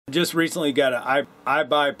Just recently got an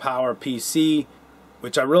ibuypower PC,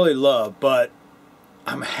 which I really love, but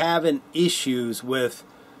I'm having issues with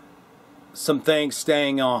some things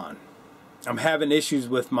staying on. I'm having issues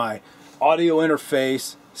with my audio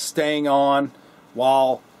interface staying on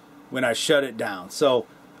when I shut it down. So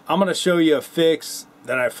I'm going to show you a fix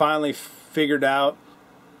that I finally figured out.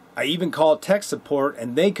 I even called tech support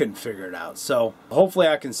and they couldn't figure it out. So hopefully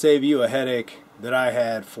I can save you a headache that I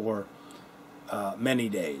had for many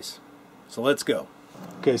days. So let's go.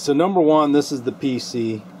 Okay, so number one, this is the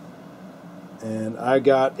PC, and I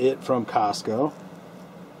got it from Costco.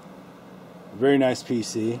 Very nice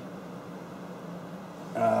PC.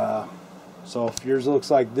 So if yours looks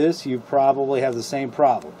like this, you probably have the same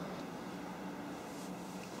problem.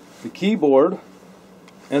 The keyboard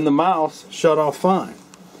and the mouse shut off fine,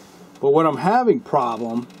 but what I'm having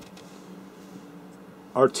problem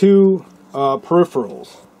are two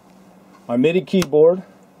peripherals. My MIDI keyboard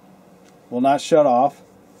will not shut off,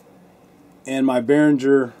 and my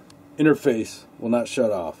Behringer interface will not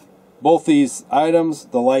shut off. Both these items,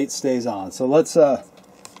 the light stays on. So let's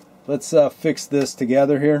fix this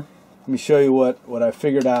together here. Let me show you what I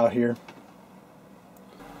figured out here.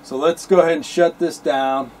 So let's go ahead and shut this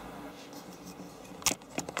down.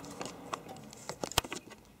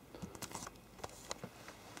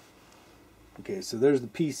 Okay, so there's the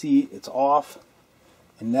PC, it's off,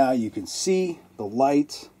 and now you can see the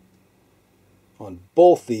lights on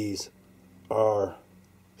both these are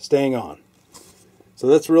staying on. So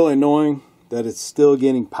that's really annoying that it's still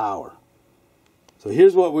getting power. So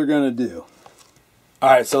here's what we're going to do.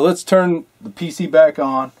 Alright, so let's turn the PC back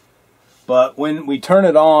on, but when we turn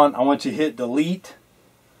it on, I want you to hit delete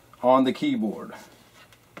on the keyboard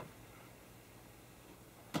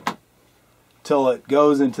till it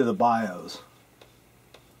goes into the BIOS.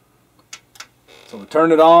 So we'll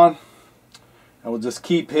turn it on, and we'll just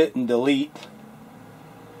keep hitting delete.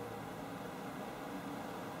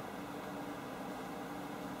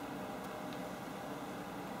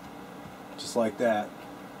 Just like that.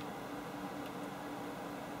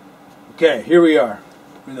 Okay, here we are.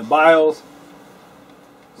 We're in the BIOS.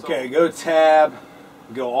 Okay, go tab,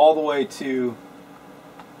 go all the way to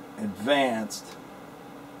advanced.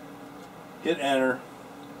 Hit enter.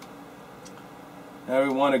 Now we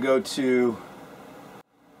want to go to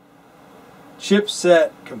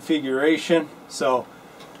chipset configuration. So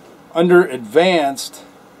under advanced,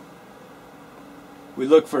 we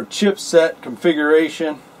look for chipset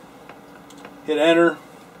configuration. Hit enter.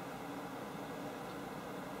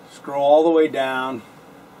 Scroll all the way down.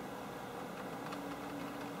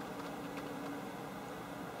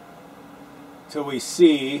 Till we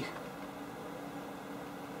see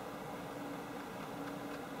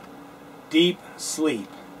deep sleep.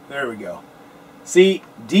 There we go. See,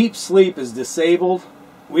 deep sleep is disabled.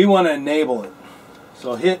 We want to enable it.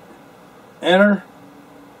 So hit enter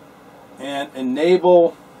and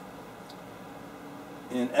enable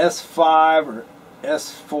in S5 or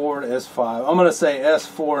S4 to S5. I'm going to say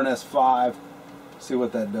S4 and S5. See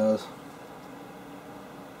what that does.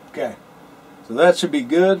 Okay, so that should be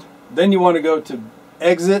good. Then you want to go to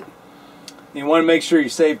exit. You want to make sure you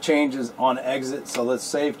save changes on exit. So let's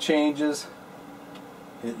save changes.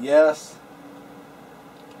 Hit yes.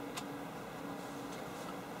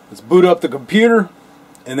 Let's boot up the computer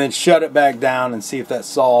and then shut it back down and see if that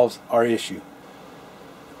solves our issue.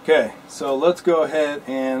 Okay, so let's go ahead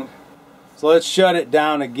and let's shut it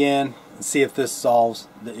down again and see if this solves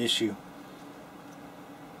the issue.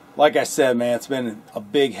 Like I said, man, it's been a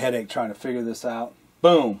big headache trying to figure this out.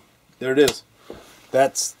 Boom, there it is.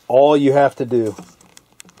 That's all you have to do.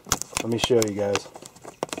 Let me show you guys.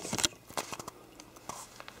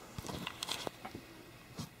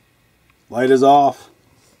 Light is off.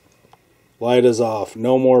 Light is off.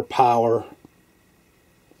 No more power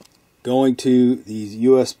going to these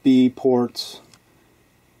USB ports.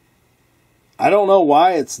 I don't know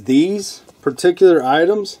why it's these particular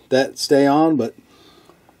items that stay on, but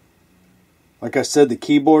like I said, the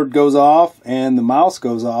keyboard goes off and the mouse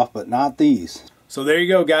goes off, but not these. So there you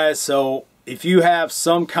go, guys. So if you have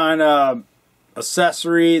some kind of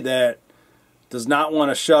accessory that does not want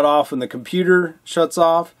to shut off when the computer shuts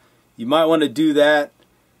off, you might want to do that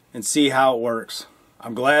and see how it works.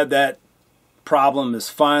 I'm glad that problem is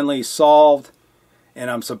finally solved, and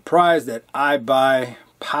I'm surprised that ibuypower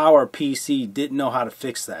PC didn't know how to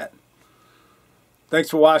fix that. Thanks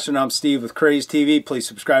for watching. I'm Steve with KrazeTV. Please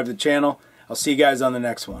subscribe to the channel. I'll see you guys on the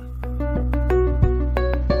next one.